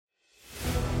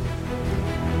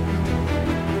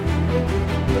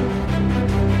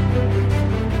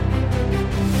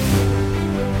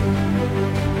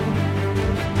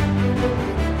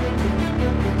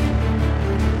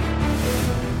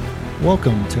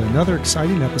Welcome to another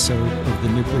exciting episode of the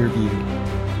Nuclear View,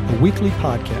 a weekly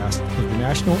podcast of the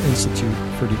National Institute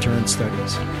for Deterrence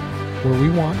Studies, where we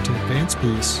want to advance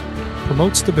peace,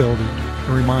 promote stability,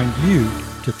 and remind you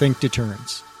to think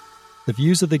deterrence. The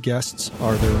views of the guests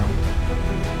are their own.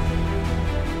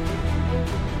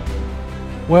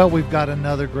 Well, we've got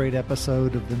another great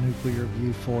episode of the Nuclear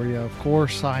View for you. Of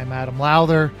course, I'm Adam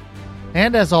Lowther.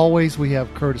 And as always, we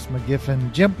have Curtis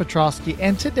McGiffin, Jim Petrosky,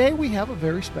 and today we have a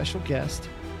very special guest.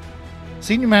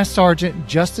 Senior Master Sergeant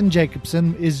Justin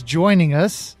Jacobsen is joining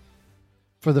us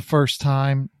for the first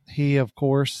time. He, of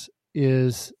course,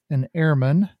 is an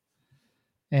airman,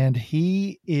 and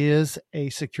he is a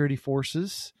security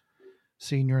forces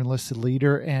senior enlisted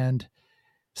leader and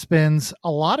spends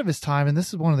a lot of his time, and this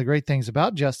is one of the great things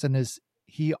about Justin, is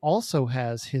he also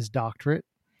has his doctorate.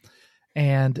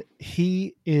 And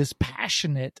he is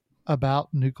passionate about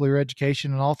nuclear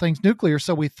education and all things nuclear.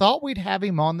 So we thought we'd have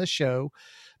him on the show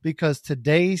because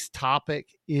today's topic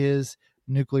is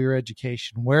nuclear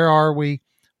education. Where are we?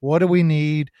 What do we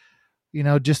need? You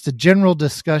know, just a general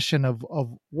discussion of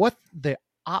what the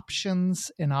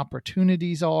options and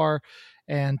opportunities are,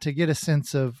 and to get a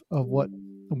sense of what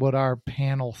our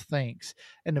panel thinks.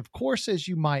 And of course, as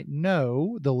you might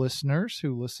know, the listeners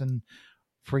who listen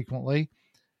frequently,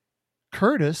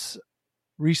 Curtis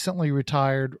recently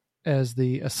retired as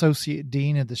the Associate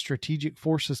Dean of the Strategic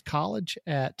Forces College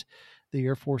at the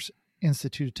Air Force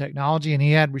Institute of Technology, and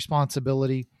he had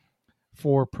responsibility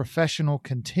for professional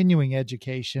continuing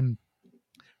education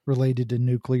related to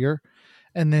nuclear.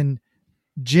 And then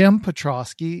Jim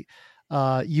Petrosky,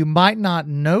 you might not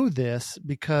know this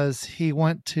because he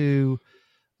went to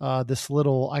this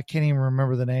little, I can't even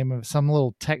remember the name of it, some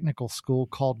little technical school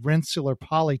called Rensselaer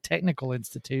Polytechnical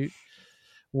Institute,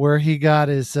 where he got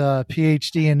his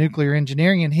PhD in nuclear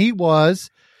engineering. And he was,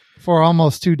 for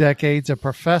almost 2 decades, a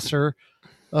professor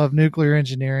of nuclear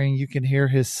engineering. You can hear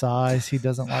his sighs. He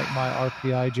doesn't like my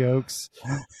RPI jokes.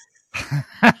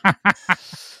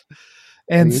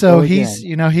 And so he's,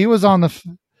 you know, he was on the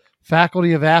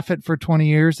faculty of AFIT for 20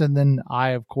 years. And then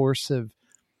I, of course, have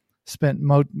spent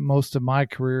most of my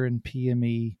career in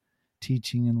PME,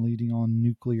 teaching and leading on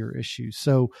nuclear issues.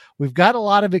 So we've got a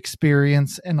lot of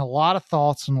experience and a lot of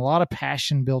thoughts and a lot of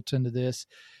passion built into this.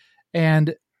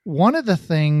 And one of the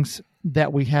things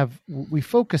that we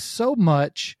focus so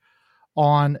much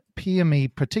on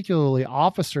PME, particularly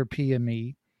officer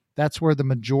PME. That's where the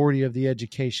majority of the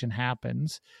education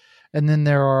happens. And then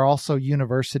there are also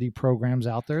university programs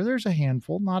out there. There's a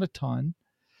handful, not a ton.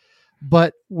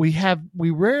 But we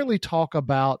rarely talk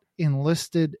about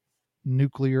enlisted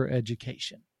nuclear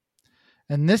education.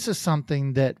 And this is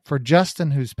something that for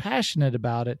Justin, who's passionate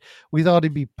about it, we thought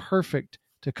it'd be perfect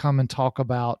to come and talk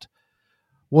about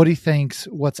what he thinks,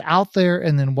 what's out there,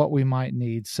 and then what we might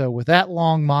need. So with that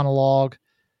long monologue,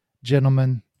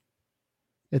 gentlemen,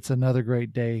 it's another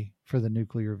great day for the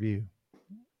Nuclear View.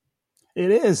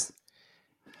 It is.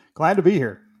 Glad to be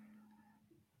here.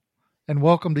 And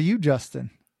welcome to you, Justin.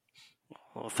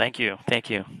 Well, thank you. Thank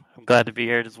you. I'm glad to be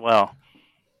here as well.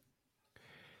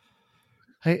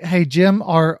 Hey, Jim,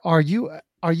 are you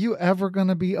ever going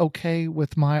to be okay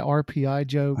with my RPI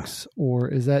jokes, or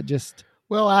is that just?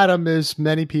 Well, Adam, as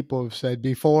many people have said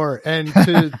before, and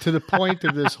to the point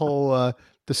of this whole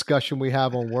discussion we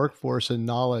have on workforce and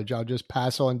knowledge, I'll just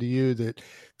pass on to you that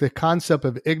the concept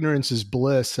of ignorance is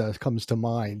bliss comes to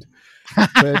mind.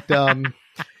 But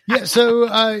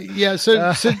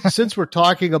since we're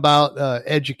talking about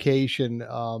education,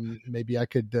 maybe I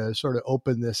could sort of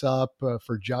open this up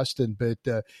for Justin.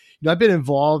 But I've been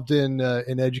involved in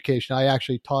education. I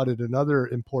actually taught at another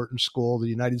important school, the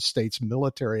United States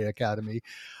Military Academy,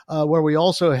 where we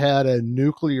also had a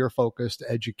nuclear-focused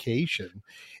education,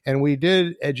 and we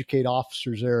did educate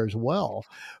officers there as well.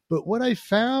 But what I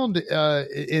found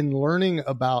in learning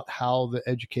about how the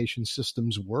education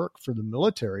systems work for the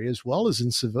military as well as in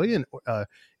civilian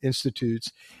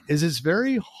institutes is it's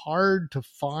very hard to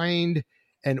find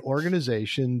an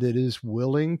organization that is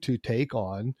willing to take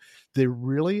on the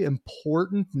really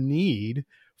important need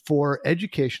for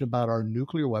education about our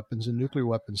nuclear weapons and nuclear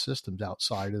weapon systems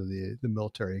outside of the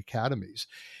military academies.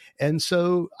 And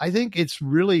so I think it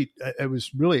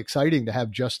was really exciting to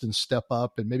have Justin step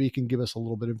up, and maybe he can give us a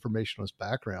little bit of information on his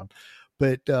background.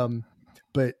 But the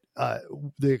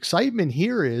excitement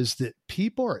here is that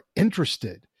people are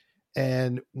interested,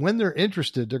 and when they're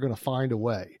interested, they're going to find a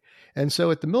way. And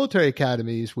so at the military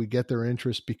academies, we get their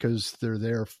interest because they're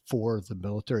there for the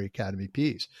military academy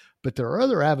piece. But there are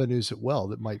other avenues as well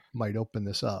that might open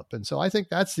this up. And so I think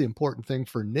that's the important thing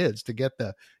for NIDS, to get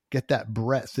that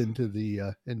breadth into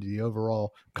the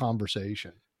overall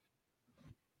conversation.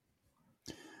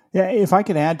 Yeah, if I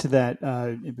could add to that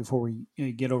before we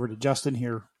get over to Justin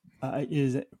here,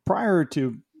 is prior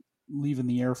to leaving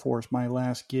the Air Force, my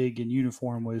last gig in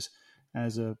uniform was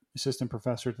as a assistant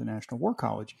professor at the National War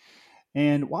College.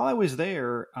 And while I was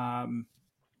there,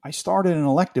 I started an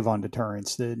elective on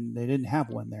deterrence. They didn't have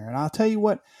one there. And I'll tell you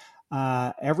what,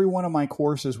 every one of my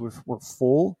courses were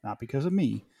full, not because of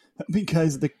me,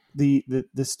 because the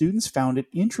students found it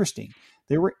interesting.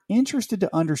 They were interested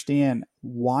to understand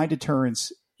why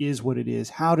deterrence is what it is.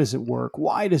 How does it work?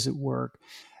 Why does it work?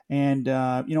 And,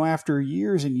 after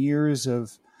years and years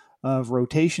of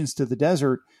rotations to the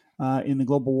desert in the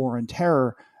global war on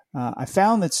terror, I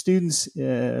found that students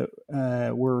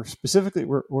were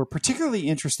particularly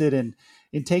interested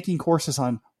in taking courses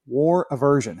on war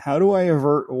aversion. How do I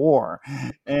avert war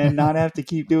and not have to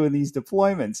keep doing these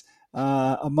deployments?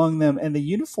 Among them, and the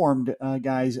uniformed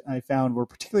guys I found were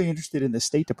particularly interested in the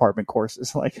State Department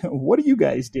courses. Like, what are you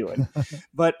guys doing?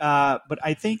 But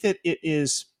I think that it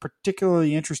is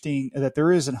particularly interesting that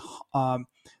there is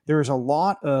a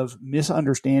lot of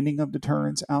misunderstanding of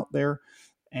deterrence out there.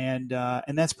 And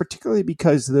that's particularly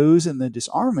because those in the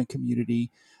disarmament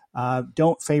community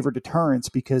don't favor deterrence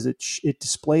because it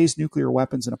displays nuclear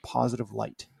weapons in a positive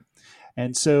light,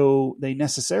 and so they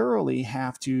necessarily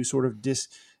have to sort of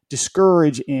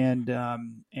discourage and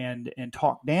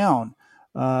talk down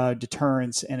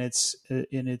deterrence and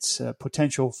its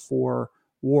potential for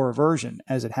war aversion,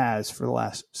 as it has for the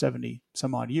last 70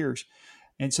 some odd years.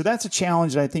 And so that's a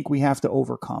challenge that I think we have to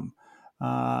overcome,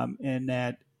 and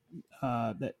that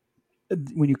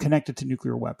when you connect it to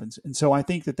nuclear weapons. And so I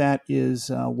think that is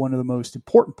one of the most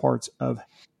important parts of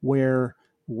where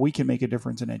we can make a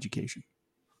difference in education.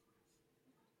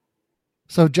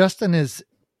 So Justin, as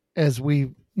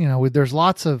we, there's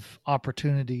lots of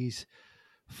opportunities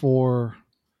for,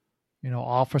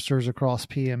 officers across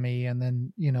PME. And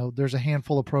then, there's a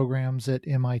handful of programs at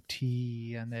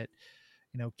MIT and at,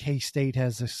 K-State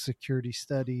has a security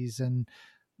studies and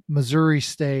Missouri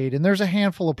State, and there's a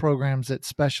handful of programs that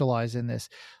specialize in this.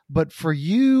 But for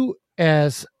you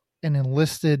as an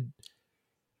enlisted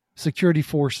security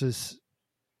forces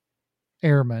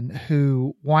airman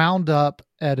who wound up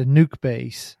at a nuke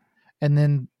base and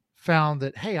then found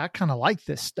that, hey, I kind of like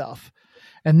this stuff,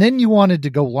 and then you wanted to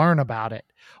go learn about it,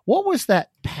 what was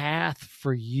that path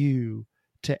for you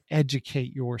to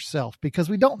educate yourself? Because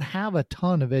we don't have a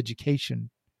ton of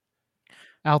education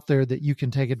out there that you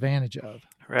can take advantage of.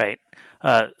 Right.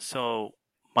 So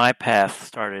my path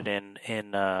started in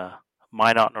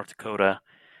Minot, North Dakota,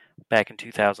 back in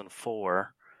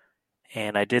 2004,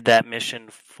 and I did that mission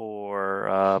for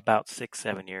about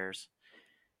 6-7 years,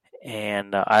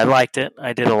 and I liked it.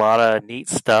 I did a lot of neat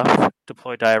stuff.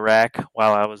 Deployed to Iraq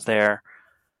while I was there.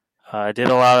 I did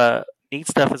a lot of neat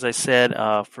stuff, as I said,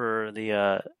 for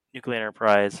the nuclear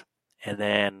enterprise, and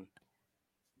then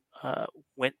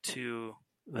went to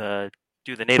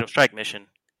do the NATO strike mission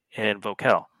in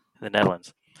Vokel, in the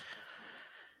Netherlands.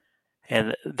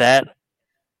 And that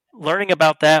learning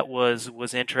about that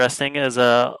was interesting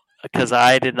because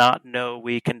I did not know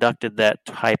we conducted that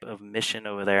type of mission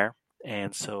over there.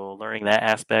 And so learning that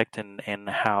aspect and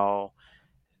how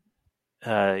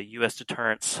U.S.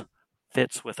 deterrence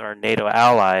fits with our NATO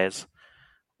allies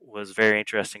was very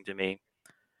interesting to me.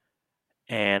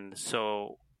 And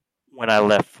so when I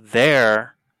left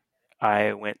there,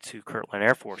 I went to Kirtland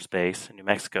Air Force Base in New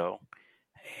Mexico,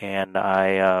 and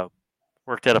I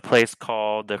worked at a place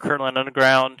called the Kirtland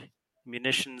Underground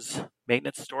Munitions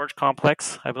Maintenance Storage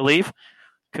Complex, I believe,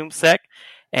 CUMSEC.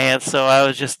 And so I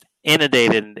was just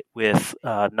inundated with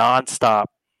nonstop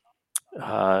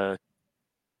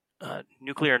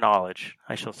nuclear knowledge,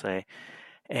 I shall say,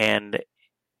 and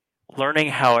learning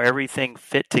how everything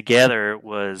fit together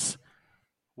was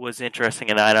interesting,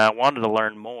 and I wanted to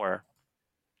learn more.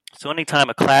 So anytime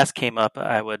a class came up,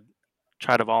 I would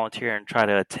try to volunteer and try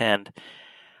to attend.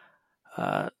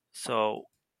 So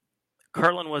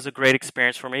Kirtland was a great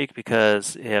experience for me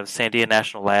because you have Sandia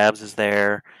National Labs is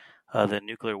there, the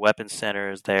Nuclear Weapons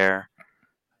Center is there,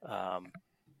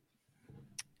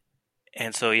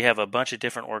 and so you have a bunch of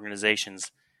different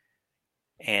organizations,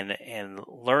 and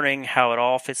learning how it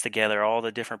all fits together, all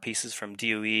the different pieces from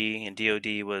DOE and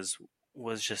DOD was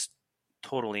just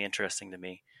totally interesting to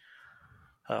me.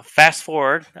 Fast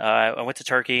forward, I went to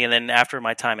Turkey, and then after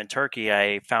my time in Turkey,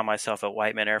 I found myself at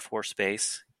Whiteman Air Force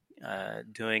Base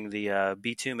doing the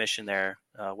B-2 mission there,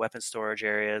 weapon storage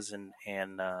areas,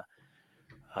 and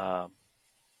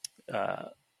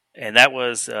that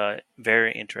was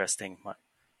very interesting.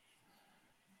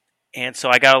 And so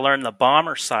I got to learn the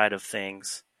bomber side of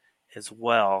things as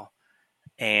well,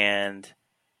 and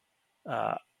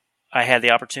I had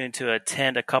the opportunity to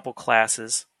attend a couple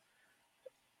classes,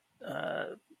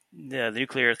 the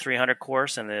Nuclear 300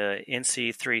 course and the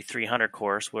NC3 300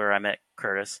 course, where I met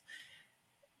Curtis,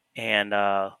 and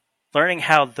learning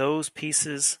how those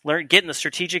pieces, getting the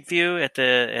strategic view at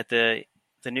the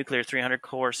Nuclear 300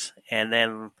 course, and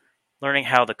then learning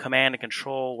how the command and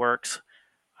control works.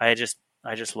 I just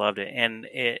loved it, and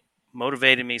it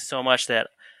motivated me so much that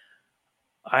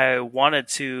I wanted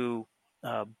to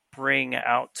bring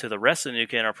out to the rest of the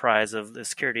nuclear enterprise of the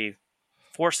security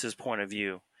forces point of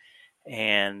view,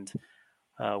 and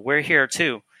we're here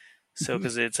too. So,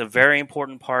 because it's a very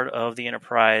important part of the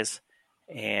enterprise,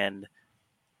 and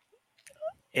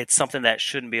it's something that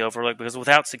shouldn't be overlooked, because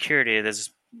without security,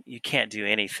 you can't do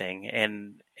anything.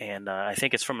 And I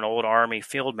think it's from an old Army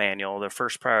field manual. The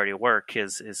first priority of work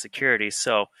is security.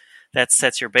 So that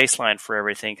sets your baseline for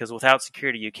everything, because without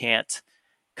security, you can't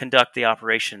conduct the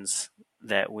operations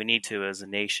that we need to as a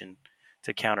nation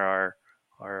to counter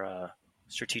our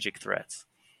strategic threats.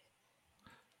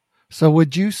 So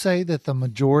would you say that the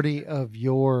majority of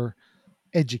your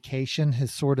education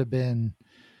has sort of been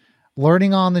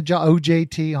learning on the job,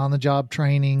 OJT, on the job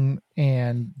training,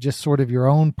 and just sort of your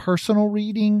own personal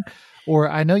reading? Or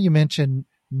I know you mentioned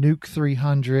Nuke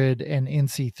 300 and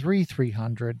NC3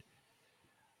 300,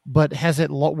 but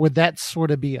would that sort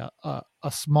of be a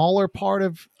smaller part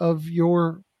of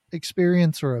your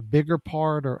experience, or a bigger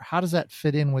part, or how does that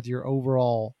fit in with your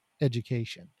overall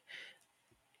education?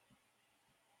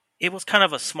 It was kind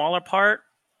of a smaller part.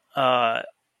 I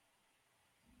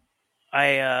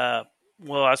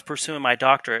was pursuing my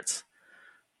doctorates.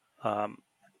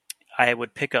 I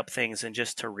would pick up things and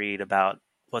just to read about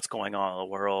what's going on in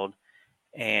the world.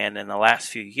 And in the last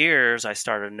few years, I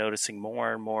started noticing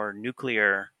more and more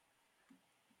nuclear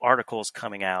articles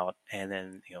coming out, and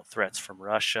then threats from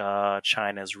Russia.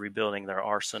 China's rebuilding their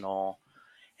arsenal,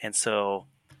 and so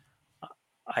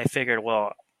I figured,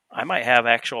 well, I might have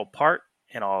actual part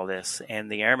in all this, and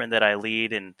the airmen that I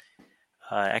lead and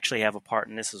actually have a part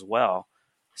in this as well.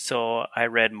 So I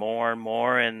read more and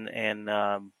more, and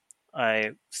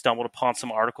I stumbled upon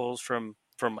some articles from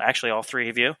actually all three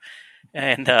of you,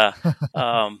 and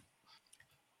and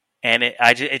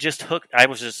it just hooked. I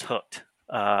was just hooked,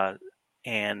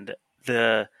 and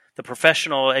the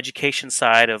professional education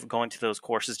side of going to those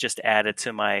courses just added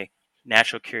to my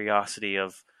natural curiosity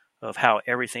of how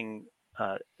everything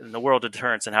in the world of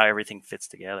deterrence and how everything fits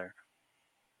together.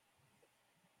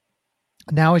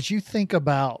 Now, as you think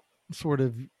about sort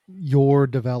of your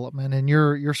development, and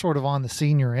you're sort of on the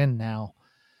senior end now,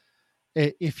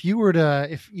 if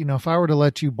I were to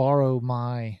let you borrow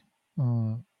my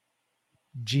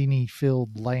genie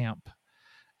filled lamp,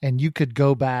 and you could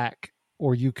go back,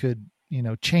 or you could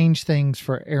change things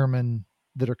for airmen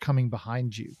that are coming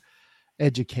behind you,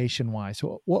 education wise,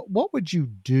 what would you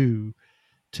do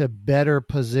to better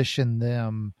position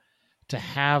them to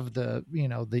have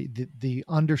the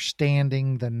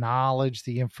understanding, the knowledge,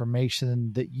 the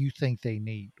information that you think they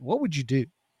need? What would you do?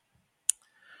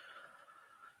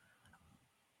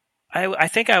 I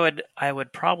think I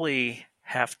would probably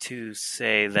have to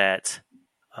say that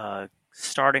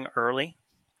starting early,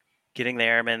 getting the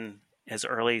airmen as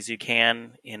early as you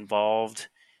can involved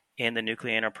in the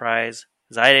nuclear enterprise.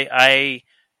 Because I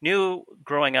knew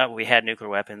growing up we had nuclear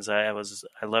weapons. I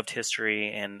loved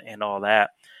history and all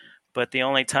that. But the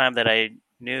only time that I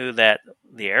knew that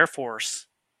the Air Force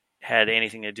had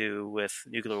anything to do with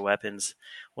nuclear weapons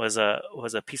was a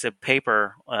piece of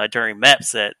paper during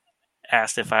MEPS that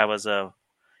asked if I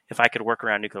could work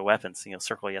around nuclear weapons.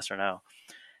 Circle yes or no.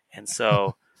 And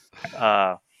so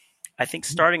I think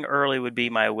starting early would be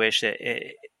my wish with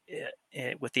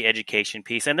the education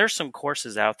piece. And there's some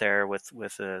courses out there with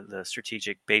the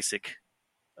strategic basic.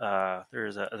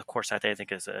 There's a course out there I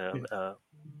think is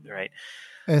right.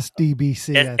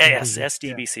 SDBC. Yes,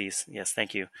 SDBCs. Yeah. Yes,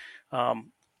 thank you.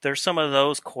 There's some of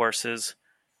those courses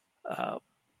out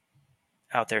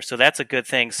there, so that's a good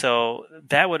thing. So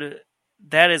that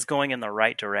is going in the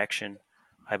right direction,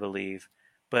 I believe.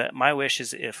 But my wish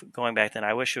is, if going back then,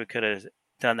 I wish we could have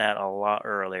done that a lot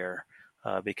earlier,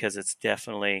 because it's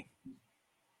definitely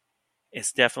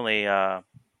just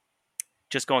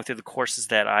going through the courses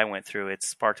that I went through. It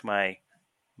sparked my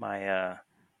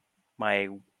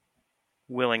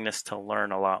willingness to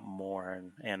learn a lot more,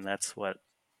 and that's what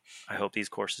I hope these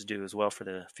courses do as well for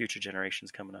the future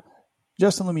generations coming up.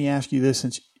 Justin, let me ask you this: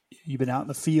 since you've been out in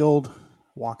the field,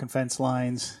 walking fence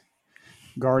lines,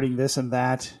 guarding this and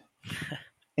that,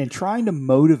 and trying to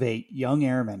motivate young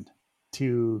airmen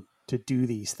to do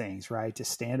these things, right? To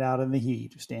stand out in the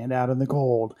heat, stand out in the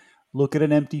cold, look at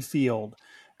an empty field,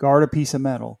 guard a piece of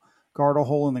metal, guard a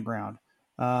hole in the ground.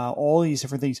 all these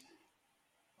different things.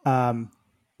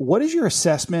 What is your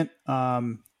assessment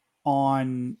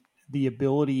on the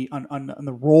ability on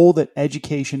the role that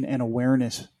education and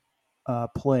awareness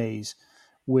plays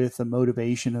with the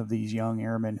motivation of these young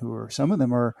airmen who are, some of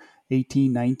them are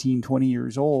 18, 19, 20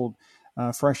 years old,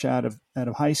 fresh out of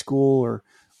high school or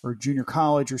junior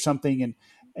college or something.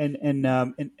 And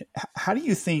how do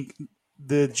you think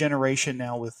the generation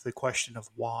now with the question of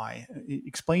why,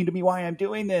 explain to me why I'm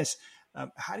doing this.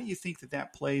 How do you think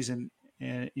that plays in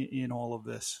all of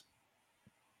this?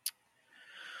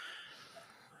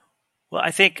 Well,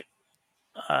 I think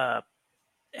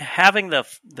having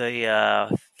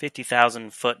the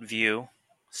 50,000 foot view,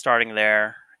 starting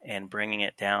there and bringing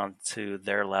it down to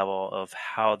their level of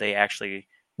how they actually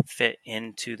fit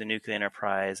into the nuclear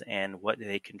enterprise and what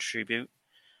they contribute,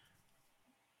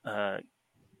 it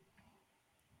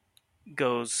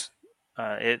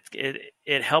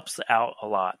helps out a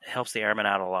lot. It helps the airmen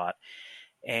out a lot.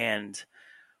 And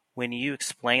when you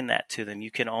explain that to them,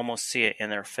 you can almost see it in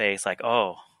their face, like,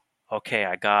 oh, okay,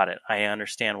 I got it. I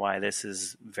understand why this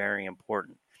is very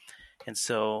important. And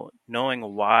so knowing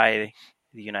why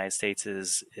the United States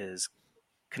is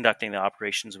conducting the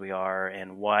operations we are,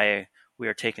 and why we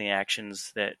are taking the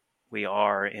actions that we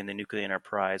are in the nuclear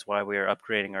enterprise, why we are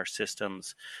upgrading our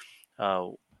systems,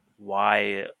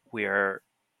 why we are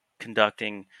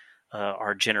conducting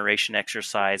our generation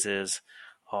exercises,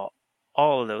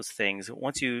 all of those things.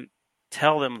 Once you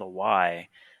tell them the why,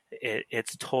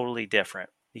 it's totally different.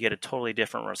 You get a totally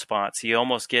different response. You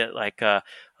almost get like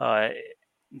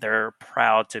they're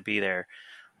proud to be there,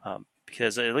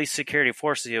 because at least security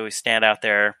forces, you always stand out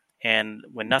there, and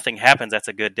when nothing happens, that's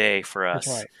a good day for us.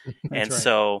 That's right. And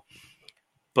so,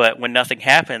 but when nothing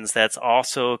happens, that's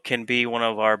also can be one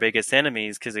of our biggest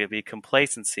enemies, because it'd be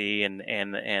complacency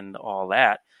and all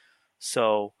that.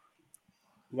 So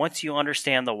once you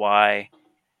understand the why,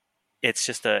 it's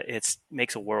just it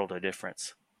makes a world of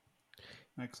difference.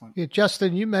 Excellent. Yeah,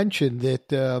 Justin, you mentioned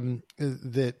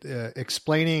that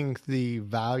explaining the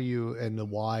value and the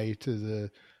why to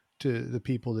the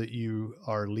people that you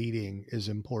are leading is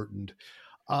important.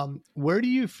 Where do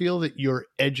you feel that your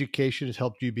education has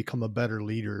helped you become a better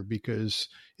leader? Because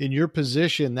in your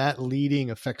position, that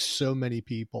leading affects so many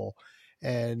people.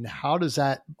 And how does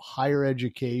that higher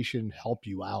education help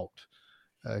you out?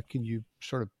 Can you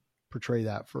sort of portray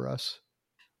that for us?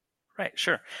 Right,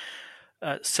 sure.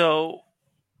 So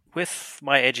with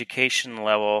my education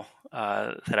level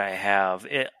that I have,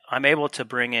 I'm able to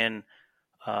bring in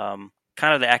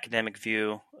kind of the academic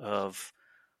view of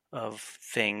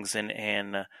things,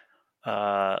 and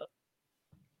tell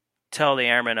the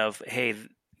airmen of, hey,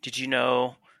 did you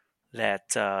know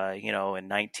that in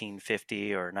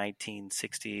 1950 or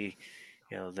 1960,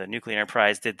 the nuclear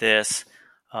enterprise did this,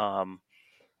 and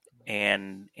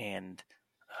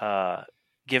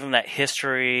give them that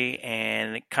history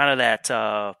and kind of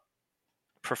that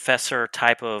professor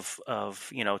type of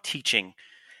teaching,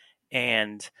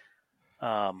 and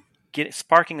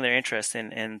sparking their interest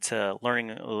into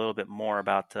learning a little bit more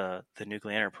about the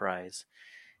nuclear enterprise.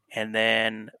 And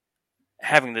then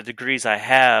having the degrees I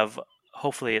have,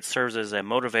 hopefully it serves as a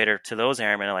motivator to those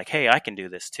airmen, like, hey, I can do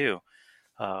this too.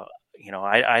 I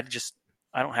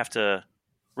don't have to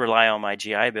rely on my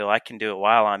GI Bill. I can do it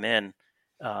while I'm in,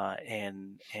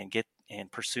 and get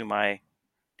and pursue my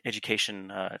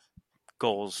education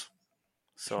goals.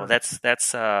 So Sure. that's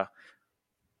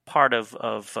part of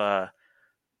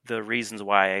the reasons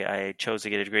why I chose to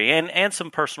get a degree, and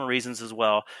some personal reasons as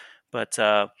well. But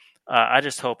I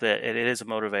just hope that it is a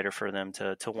motivator for them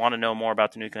to want to know more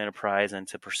about the nuclear enterprise and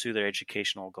to pursue their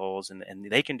educational goals, and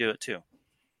they can do it too.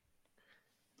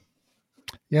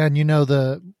 Yeah, and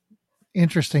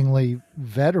interestingly,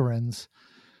 veterans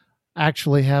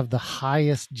actually have the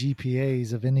highest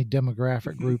GPAs of any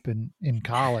demographic group in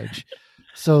college.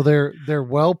 So they're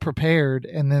well prepared,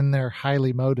 and then they're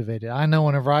highly motivated. I know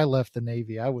whenever I left the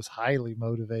Navy, I was highly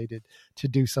motivated to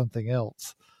do something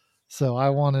else. So I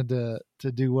wanted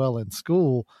to do well in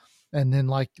school. And then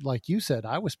like you said,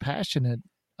 I was passionate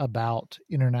about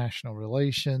international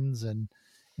relations, and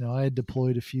I had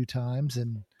deployed a few times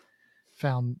and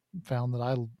found that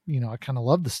I kind of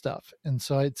love the stuff. And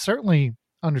so it's certainly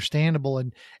understandable,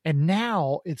 and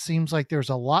now it seems like there's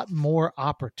a lot more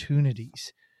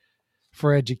opportunities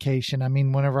for education. I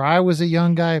mean, whenever I was a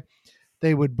young guy,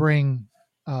 they would bring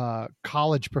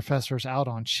college professors out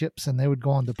on ships, and they would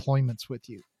go on deployments with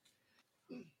you.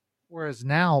 Whereas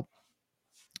now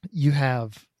you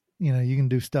have, you can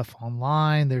do stuff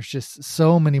online. There's just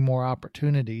so many more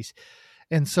opportunities.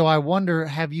 And so I wonder,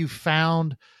 have you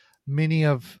found many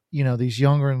of, these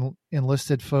younger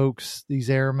enlisted folks, these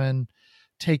airmen,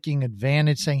 taking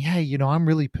advantage, saying, hey,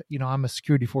 I'm a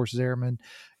security forces airman.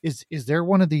 Is there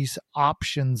one of these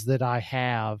options that I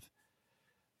have?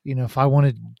 If I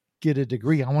want to get a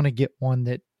degree, I want to get one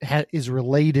that is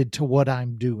related to what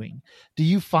I'm doing. Do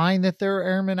you find that there are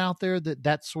airmen out there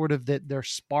that they're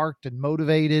sparked and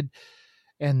motivated,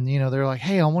 and they're like,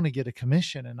 hey, I want to get a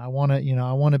commission, and I want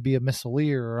to be a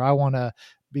missileer, or I want to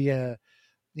be a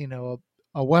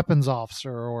weapons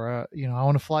officer, or I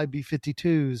want to fly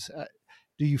B-52s.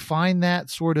 Do you find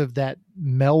that sort of that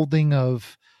melding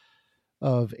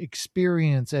of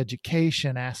experience,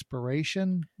 education,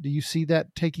 aspiration? Do you see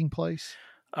that taking place?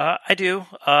 I do.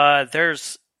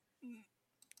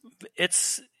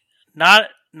 It's not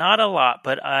a lot,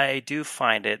 but I do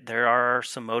find it. There are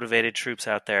some motivated troops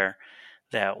out there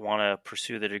that want to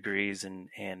pursue the degrees and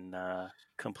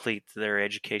complete their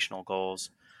educational goals.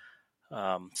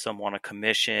 Some want to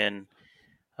commission.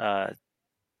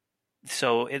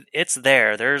 So it's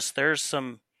there. There's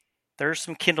some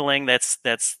kindling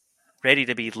that's ready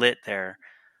to be lit there.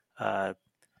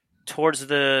 Towards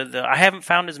the I haven't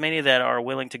found as many that are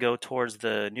willing to go towards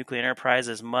the nuclear enterprise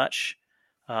as much.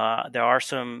 There are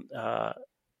some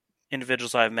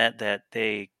individuals I've met that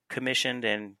they commissioned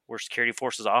and were security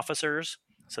forces officers,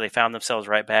 so they found themselves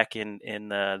right back in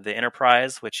the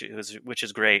enterprise, which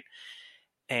is great.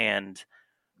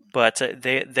 But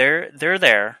they're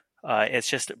there. It's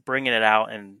just bringing it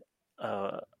out and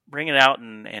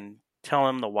telling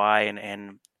them the why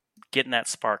and getting that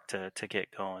spark to get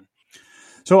going.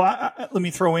 So let me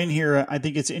throw in here. I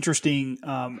think it's interesting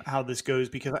how this goes,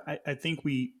 because I think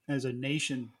we as a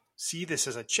nation see this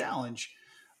as a challenge.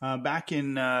 Back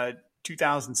in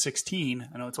 2016,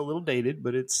 I know it's a little dated,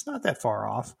 but it's not that far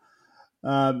off.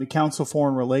 The Council of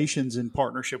Foreign Relations, in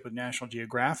partnership with National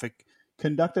Geographic,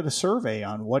 conducted a survey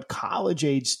on what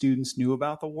college-age students knew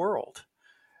about the world.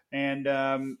 And,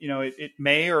 it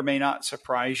may or may not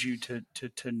surprise you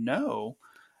to know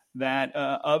that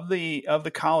of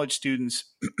the college students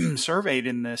surveyed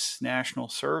in this national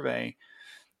survey,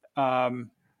 only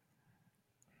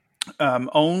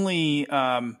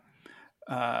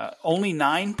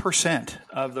 9%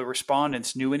 of the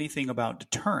respondents knew anything about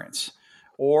deterrence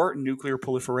or nuclear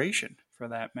proliferation, for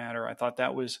that matter. I thought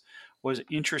that was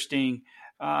interesting.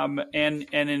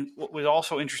 What was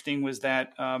also interesting was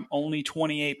that only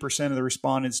 28% of the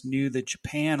respondents knew that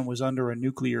Japan was under a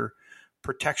nuclear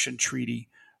protection treaty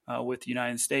with the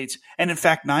United States, and in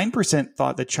fact, 9%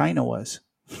 thought that China was.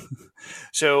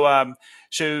 So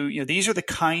these are the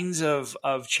kinds of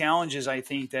challenges, I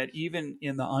think, that even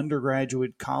in the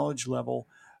undergraduate college level,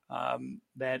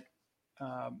 that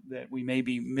we may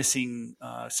be missing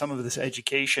some of this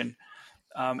education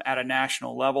at a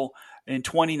national level. In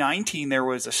 2019, there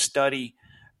was a study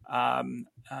done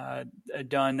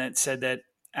that said that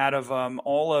out of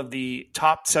all of the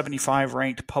top 75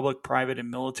 ranked public, private, and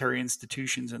military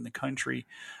institutions in the country,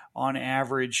 on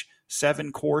average,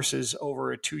 7 courses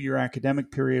over a 2-year academic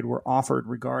period were offered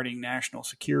regarding national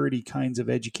security kinds of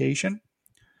education.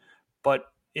 But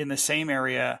in the same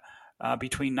area,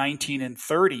 between 19 and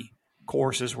 30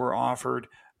 courses were offered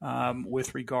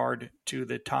with regard to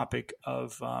the topic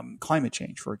of climate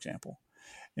change, for example.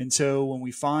 And so when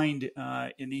we find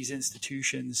in these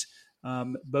institutions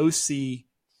both see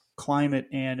climate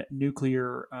and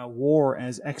nuclear war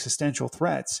as existential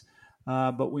threats,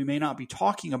 but we may not be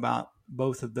talking about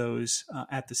both of those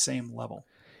at the same level.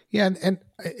 Yeah, and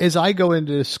as I go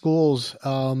into schools,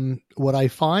 what I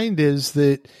find is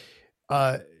that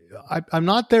I'm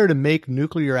not there to make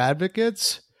nuclear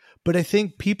advocates, but I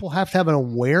think people have to have an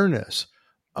awareness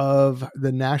of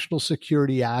the national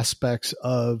security aspects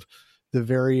of the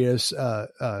various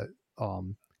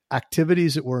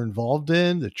activities that we're involved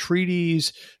in, the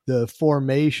treaties, the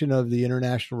formation of the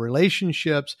international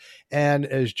relationships, and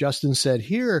as Justin said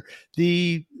here,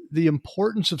 the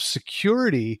importance of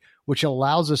security, which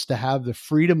allows us to have the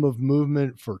freedom of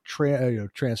movement for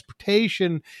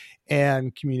transportation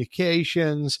and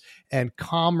communications and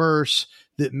commerce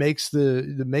that makes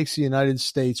the United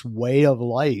States way of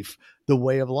life the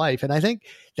way of life. And I think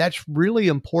that's really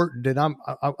important. And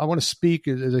I want to speak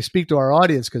as I speak to our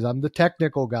audience, because I'm the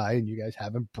technical guy and you guys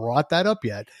haven't brought that up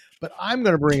yet, but I'm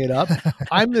going to bring it up.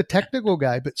 I'm the technical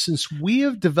guy, but since we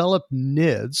have developed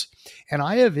NIDS and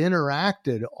I have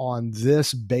interacted on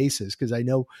this basis, because I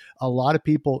know a lot of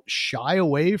people shy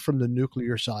away from the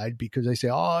nuclear side because they say,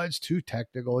 oh, it's too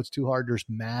technical. It's too hard. There's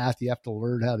math. You have to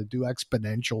learn how to do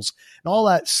exponentials and all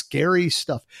that scary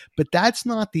stuff. But that's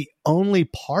not the only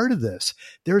part of this.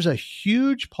 There's a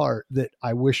huge part that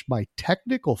I wish my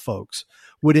technical folks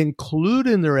would include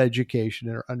in their education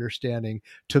and understanding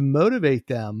to motivate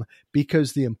them,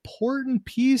 because the important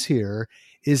piece here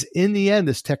is, in the end,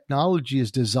 this technology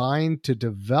is designed to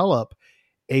develop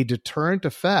a deterrent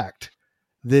effect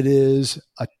that is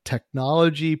a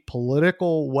technology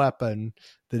political weapon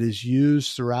that is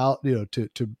used throughout,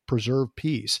 to preserve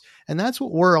peace. And that's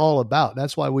what we're all about.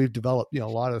 That's why we've developed, a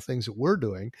lot of the things that we're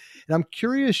doing. And I'm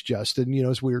curious, Justin,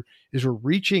 as we're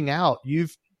reaching out,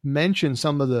 you've mentioned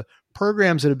some of the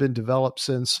programs that have been developed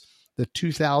since the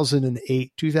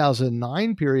 2008,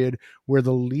 2009 period, where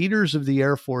the leaders of the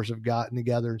Air Force have gotten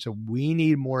together and said, we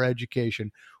need more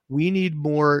education. We need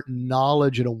more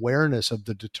knowledge and awareness of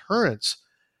the deterrence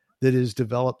that is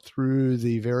developed through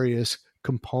the various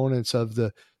components of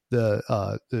the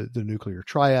nuclear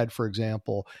triad, for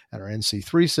example, and our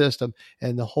NC3 system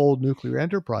and the whole nuclear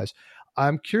enterprise.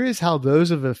 I'm curious how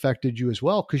those have affected you as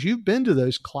well, because you've been to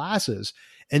those classes.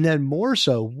 And then more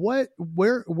so, where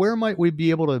might we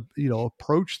be able to,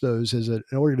 approach those as an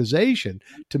organization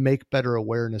to make better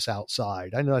awareness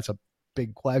outside? I know that's a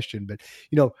big question, but,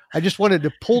 I just wanted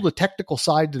to pull the technical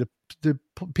side to the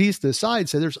piece to the side.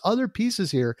 So there's other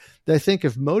pieces here that I think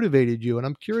have motivated you. And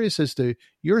I'm curious as to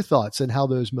your thoughts and how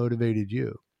those motivated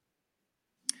you.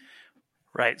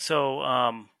 Right. So,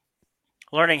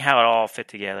 learning how it all fit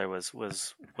together was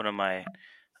one of my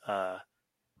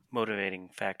motivating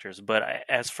factors. But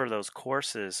as for those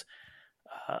courses,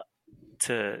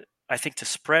 I think to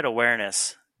spread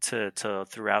awareness to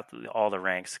throughout all the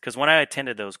ranks, because when I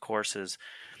attended those courses,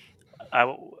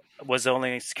 I was the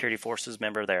only security forces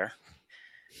member there,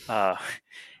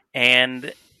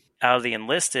 and out of the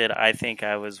enlisted, I think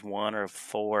I was one or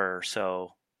four or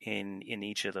so in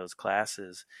each of those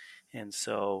classes, and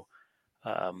so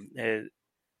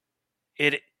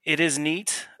it is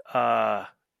neat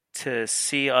to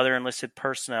see other enlisted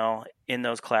personnel in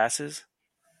those classes,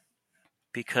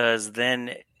 because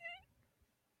then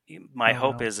my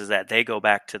hope is that they go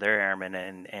back to their airmen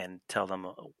and tell them,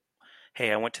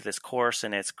 hey, I went to this course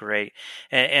and it's great.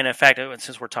 And in fact,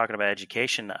 since we're talking about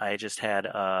education, I just had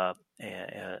a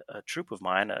troop of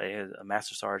mine, a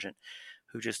master sergeant,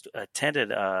 who just attended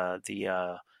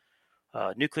the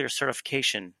nuclear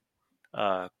certification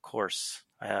course.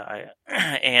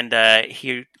 And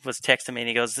he was texting me and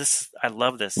he goes, I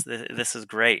love this. This is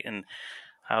great. And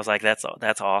I was like, that's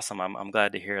awesome. I'm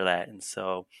glad to hear that. And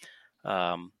so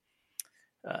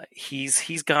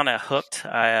he's kind of hooked.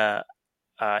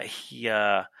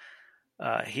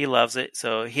 He loves it.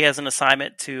 So he has an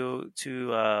assignment to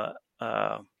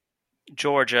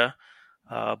Georgia,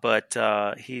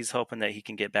 but he's hoping that he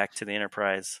can get back to the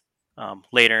Enterprise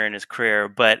later in his career.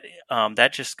 But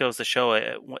that just goes to show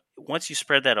once you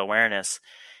spread that awareness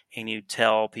and you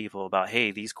tell people about,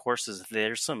 hey, these courses,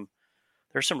 there's some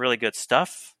really good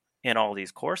stuff in all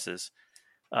these courses.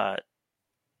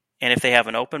 And if they have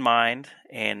an open mind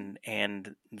and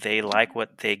they like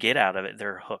what they get out of it,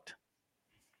 they're hooked.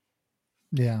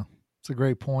 Yeah, it's a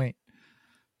great point.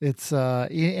 It's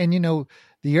and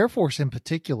the Air Force in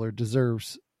particular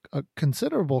deserves a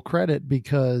considerable credit,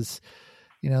 because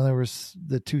there was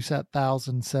the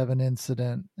 2007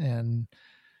 incident, and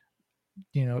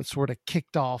it sort of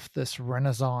kicked off this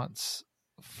renaissance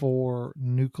for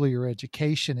nuclear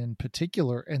education in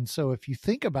particular. And so if you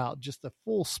think about just the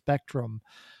full spectrum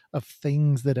of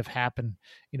things that have happened,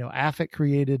 AFIC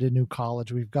created a new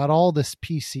college. We've got all this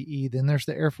PCE. Then there's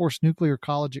the Air Force Nuclear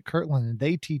College at Kirtland, and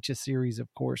they teach a series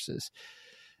of courses.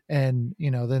 And,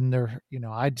 then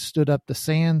I'd stood up the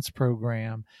SANS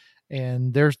program,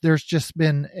 and there's just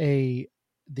been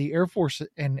the Air Force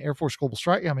and Air Force Global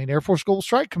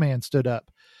Strike Command stood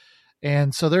up.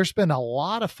 And so there's been a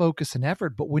lot of focus and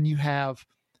effort, but when you have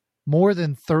more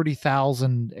than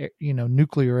 30,000,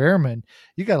 nuclear airmen,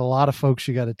 you got a lot of folks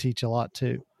you got to teach a lot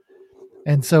to.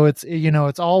 And so it's,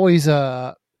 it's always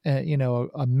a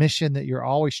mission that you're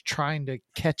always trying to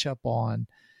catch up on.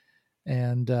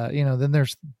 And, then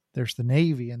there's the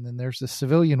Navy, and then there's the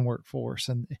civilian workforce,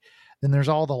 and then there's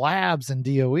all the labs and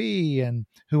DOE and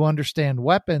who understand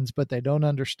weapons, but they don't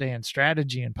understand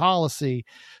strategy and policy.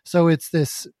 So it's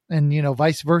this, and,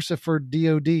 vice versa for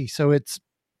DOD. So it's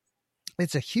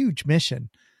a huge mission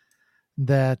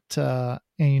that,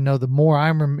 and, the more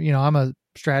I'm a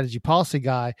strategy policy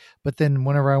guy, but then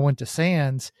whenever I went to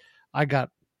SANS, I got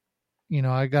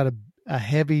a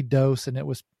heavy dose, and it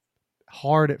was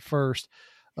hard at first,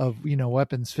 of,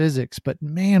 weapons physics, but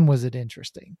man, was it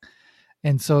interesting.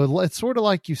 And so it's sort of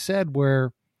like you said,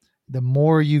 where the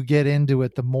more you get into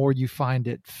it, the more you find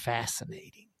it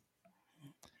fascinating.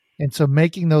 And so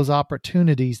making those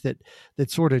opportunities that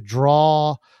sort of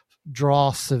draw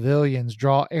draw civilians,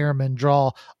 draw airmen,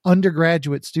 draw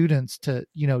undergraduate students to,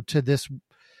 to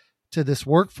this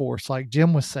workforce, like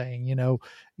Jim was saying,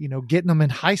 getting them in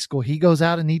high school. He goes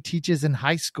out and he teaches in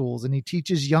high schools and he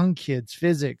teaches young kids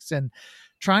physics and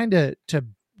trying to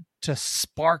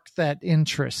spark that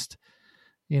interest,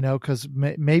 because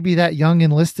maybe that young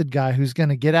enlisted guy who's going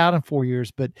to get out in 4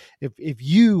 years, but if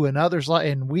you and others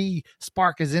and we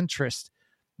spark his interest,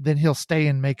 then he'll stay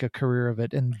and make a career of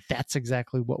it. And that's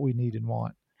exactly what we need and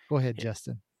want. Go ahead,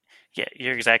 Justin. Yeah,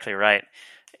 you're exactly right.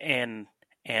 And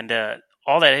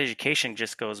all that education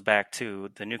just goes back to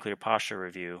the nuclear posture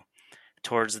review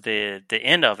towards the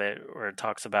end of it, where it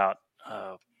talks about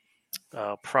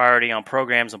priority on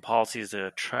programs and policies to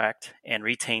attract and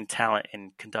retain talent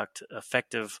and conduct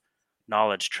effective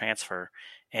knowledge transfer.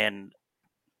 And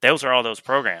those are all those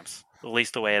programs, at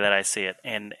least the way that I see it.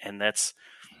 And that's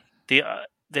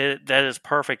that is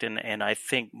perfect. And I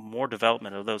think more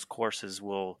development of those courses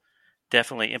will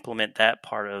definitely implement that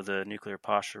part of the nuclear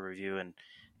posture review,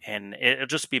 and it'll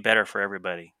just be better for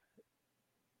everybody.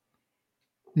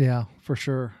 Yeah, for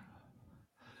sure.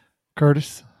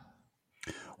 Curtis?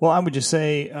 Well, I would just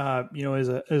say, as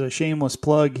a shameless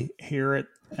plug here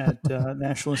at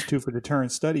National Institute for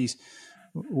Deterrent Studies,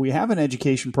 we have an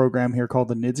education program here called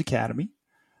the NIDS Academy,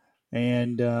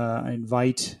 and I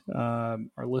invite our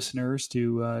listeners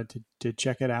to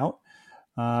check it out.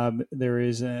 There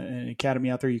is an academy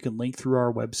out there you can link through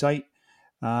our website,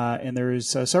 and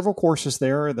there's several courses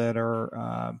there that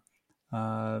are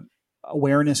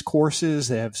awareness courses.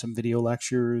 They have some video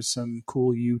lectures, some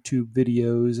cool YouTube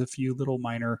videos, a few little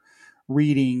minor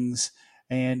readings,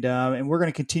 and we're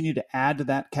going to continue to add to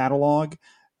that catalog,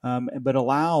 but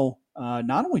allow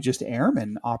not only just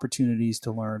airmen opportunities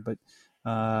to learn, but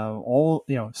all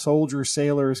soldiers,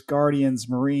 sailors, guardians,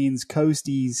 Marines,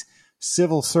 coasties,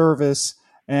 civil service,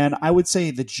 and I would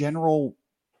say the general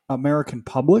American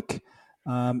public,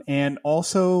 and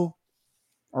also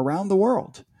around the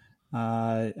world.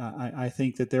 I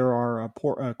think that there are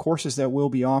courses that we'll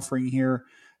be offering here,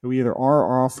 that we either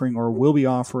are offering or will be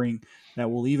offering, that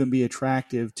will even be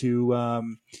attractive to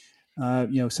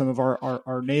some of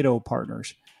our NATO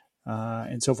partners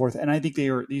and so forth. And I think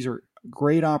these are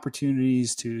great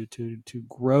opportunities to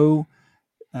grow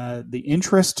the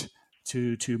interest,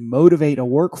 to motivate a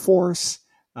workforce,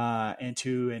 and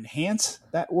to enhance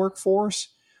that workforce.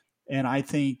 And I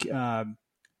think to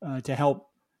help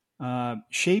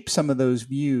shape some of those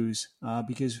views,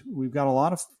 because we've got a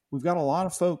lot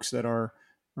of folks that are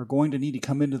going to need to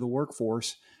come into the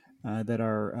workforce that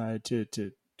are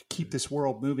to keep this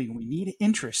world moving. We need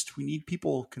interest. We need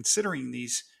people considering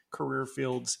these career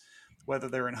fields, whether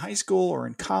they're in high school or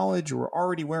in college or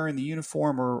already wearing the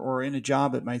uniform or in a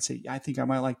job that might say, I think I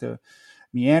might like to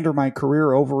meander my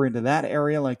career over into that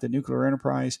area, like the nuclear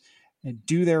enterprise, and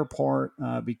do their part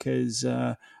because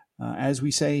as we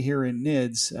say here in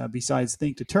NIDS, besides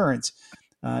think deterrence,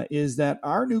 is that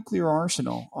our nuclear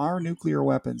arsenal, our nuclear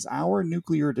weapons, our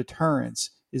nuclear deterrence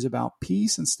is about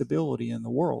peace and stability in the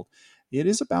world. It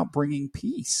is about bringing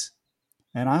peace.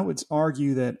 And I would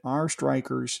argue that our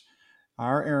strikers,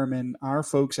 our airmen, our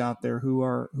folks out there who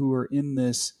are in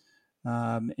this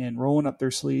and rolling up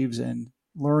their sleeves and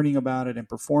learning about it and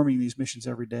performing these missions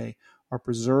every day are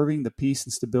preserving the peace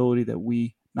and stability that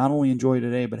we not only enjoy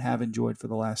today, but have enjoyed for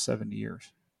the last 70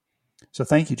 years. So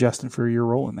thank you, Justin, for your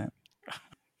role in that.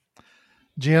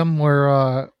 Jim, we're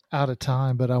out of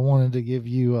time, but I wanted to give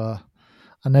you, I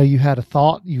know you had a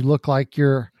thought. You look like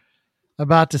you're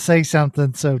about to say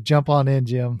something, so jump on in,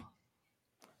 Jim.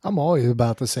 I'm always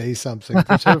about to say something.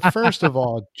 So first of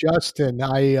all, Justin,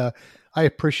 I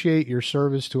appreciate your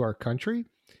service to our country,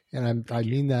 and I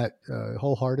mean that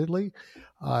wholeheartedly.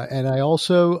 And I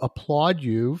also applaud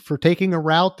you for taking a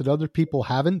route that other people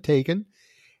haven't taken.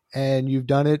 And you've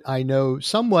done it, I know,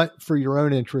 somewhat for your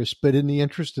own interest, but in the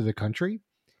interest of the country.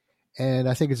 And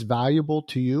I think it's valuable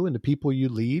to you and the people you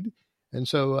lead. And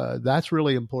so that's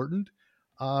really important.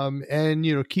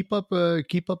 And, keep up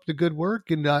the good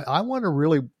work. And I want to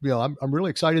really, I'm really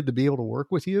excited to be able to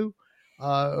work with you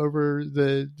over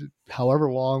the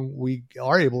however long we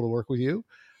are able to work with you.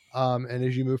 And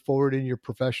as you move forward in your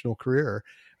professional career,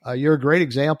 you're a great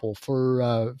example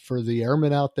for the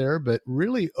airmen out there, but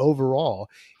really overall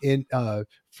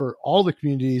for all the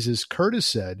communities, as Curtis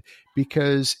said,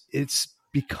 because it's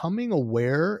becoming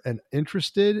aware and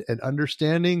interested and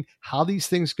understanding how these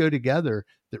things go together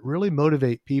that really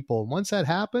motivate people. And once that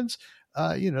happens,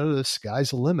 the sky's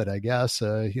the limit, I guess,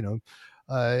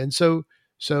 and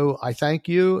so I thank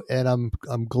you, and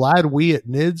I'm glad we at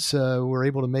NIDS were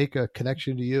able to make a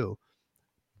connection to you.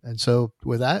 And so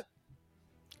with that,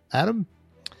 Adam?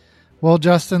 Well,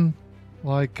 Justin,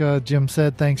 Like Jim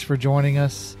said, thanks for joining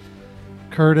us.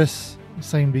 Curtis,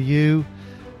 same to you.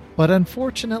 But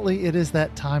unfortunately, it is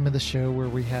that time of the show where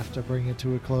we have to bring it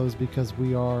to a close because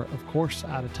we are, of course,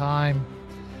 out of time.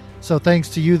 So thanks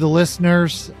to you, the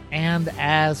listeners. And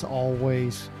as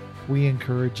always, we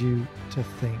encourage you to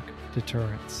think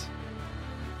deterrence.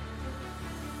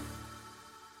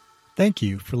 Thank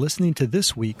you for listening to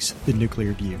this week's The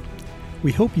Nuclear View.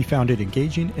 We hope you found it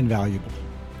engaging and valuable.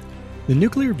 The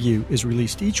Nuclear View is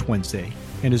released each Wednesday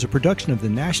and is a production of the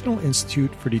National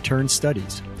Institute for Deterrence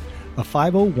Studies, a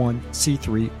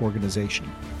 501c3 organization.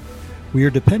 We are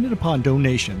dependent upon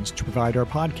donations to provide our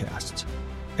podcasts.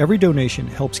 Every donation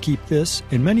helps keep this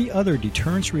and many other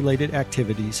deterrence-related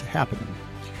activities happening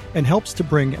and helps to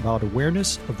bring about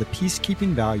awareness of the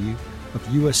peacekeeping value of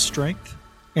U.S. strength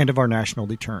and of our national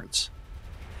deterrence.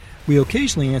 We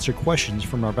occasionally answer questions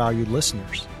from our valued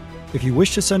listeners. If you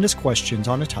wish to send us questions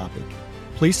on a topic,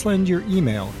 please send your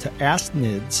email to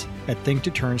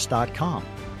asknids@thinkdeterrence.com.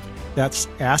 That's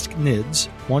asknids,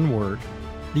 one word,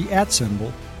 the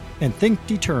 @ and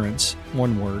thinkdeterrence,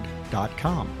 one word,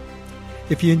 .com.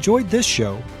 If you enjoyed this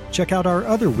show, check out our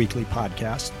other weekly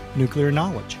podcast, Nuclear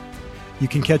Knowledge. You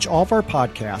can catch all of our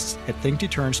podcasts at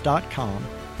thinkdeterrence.com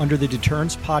under the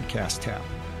Deterrence Podcast tab.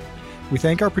 We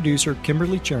thank our producer,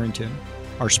 Kimberly Charrington,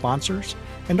 our sponsors,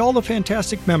 and all the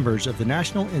fantastic members of the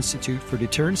National Institute for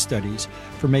Deterrence Studies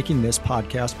for making this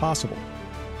podcast possible.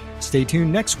 Stay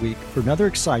tuned next week for another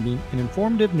exciting and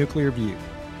informative Nuclear View,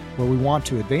 where we want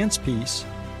to advance peace,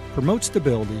 promote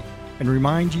stability, and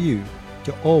remind you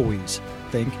to always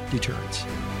think deterrence.